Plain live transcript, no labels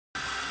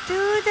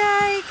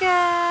Duday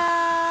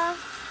ka.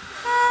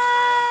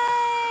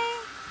 Hi.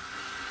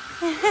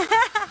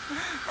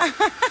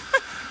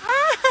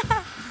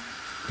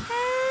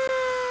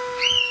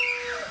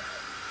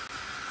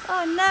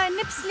 Oh no,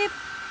 nip slip,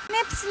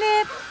 nip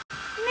slip,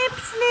 nip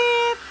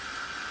slip.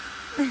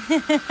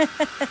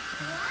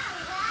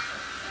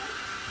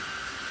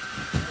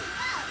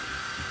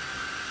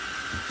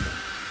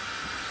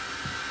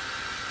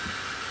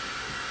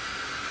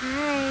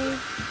 Hi.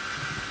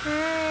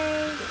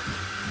 Hi.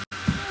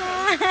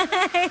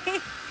 Hi.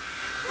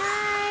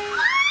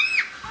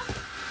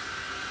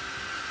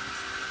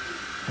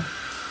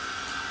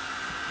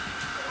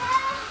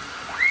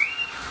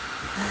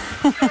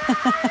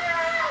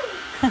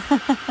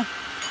 Hi.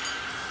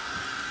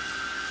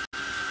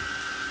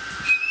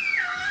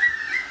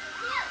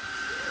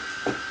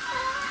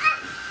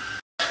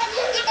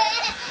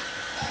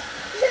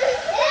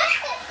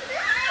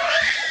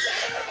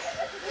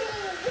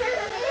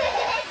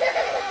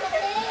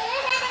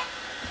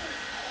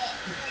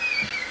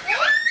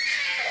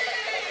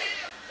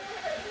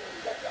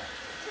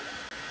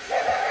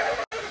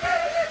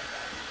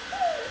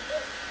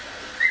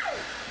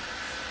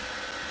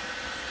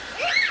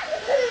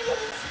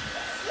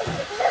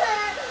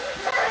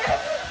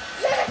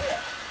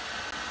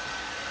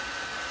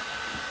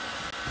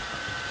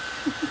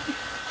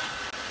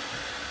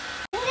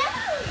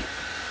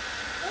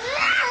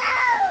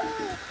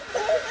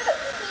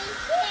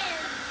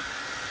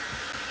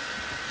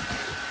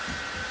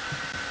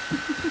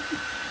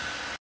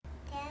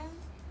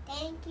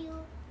 Thank you,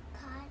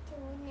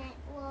 Cartoon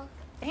Network.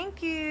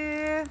 Thank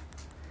you.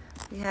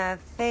 We have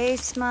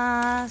face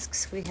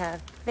masks. We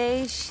have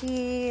face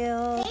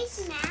shields.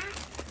 Face mask.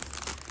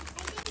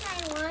 I think I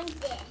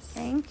want this.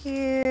 Thank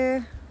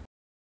you.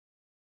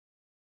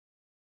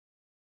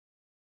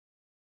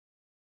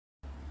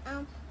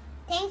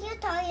 Thank you,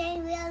 Toy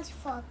and Wheels,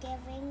 for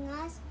giving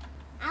us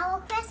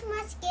our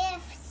Christmas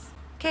gifts.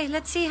 Okay,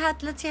 let's see how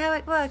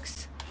it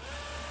works.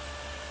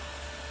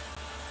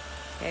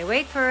 Okay,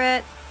 wait for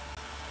it.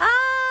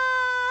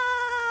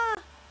 Ah!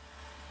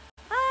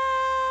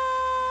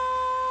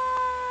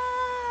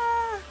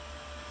 Ah!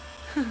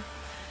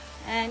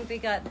 And we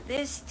got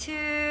this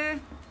too.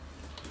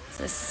 It's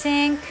a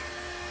sink.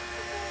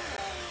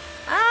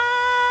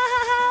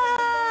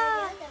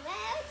 Ah!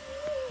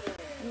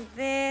 And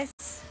this.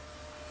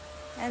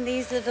 And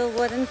these little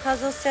wooden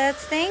puzzle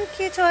sets. Thank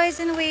you, Toys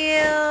and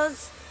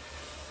Wheels.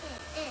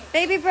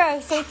 Baby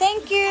bro, say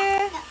thank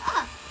you.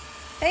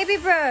 Baby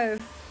bro.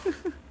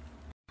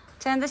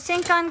 Turn the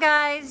sink on,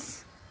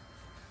 guys.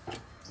 I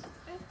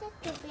think it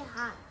could be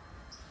hot.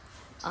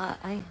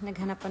 Ay,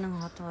 naghanap pa ng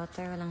hot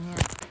water. Walang hiya.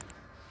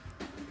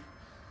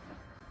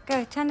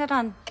 Go, turn it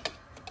on.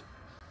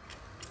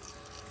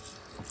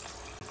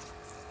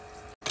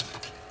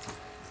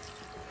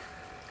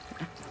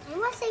 I'm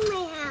washing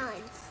my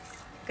hands.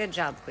 Good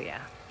job,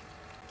 Kuya.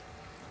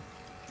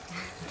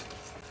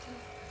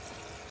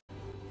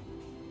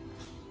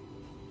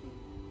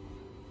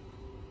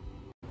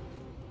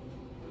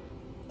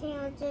 Okay,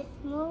 I'll just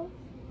move.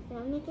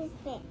 I'll make it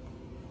fit.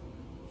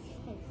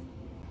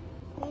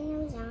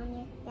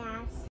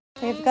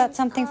 We've got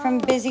something from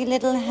Busy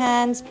Little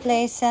Hands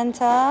Play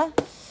Center.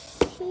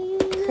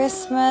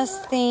 Christmas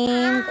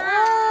themed.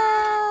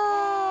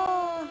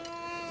 Ah!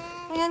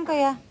 Ayan,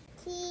 Kuya.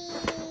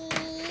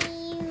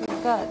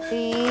 We've got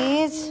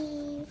these.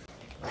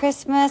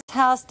 Christmas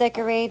house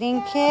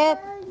decorating kit.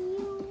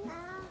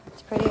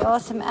 It's pretty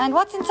awesome. And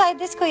what's inside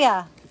this,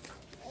 Kuya?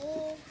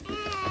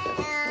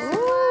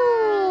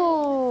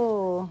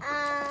 Ooh.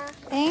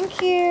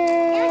 Thank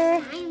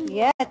you.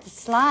 Yeah, it's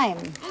slime.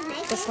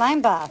 It's a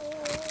slime bath.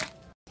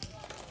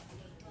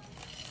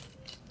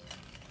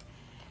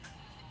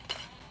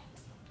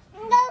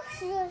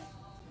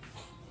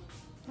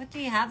 What do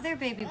you have there,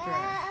 baby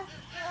bird?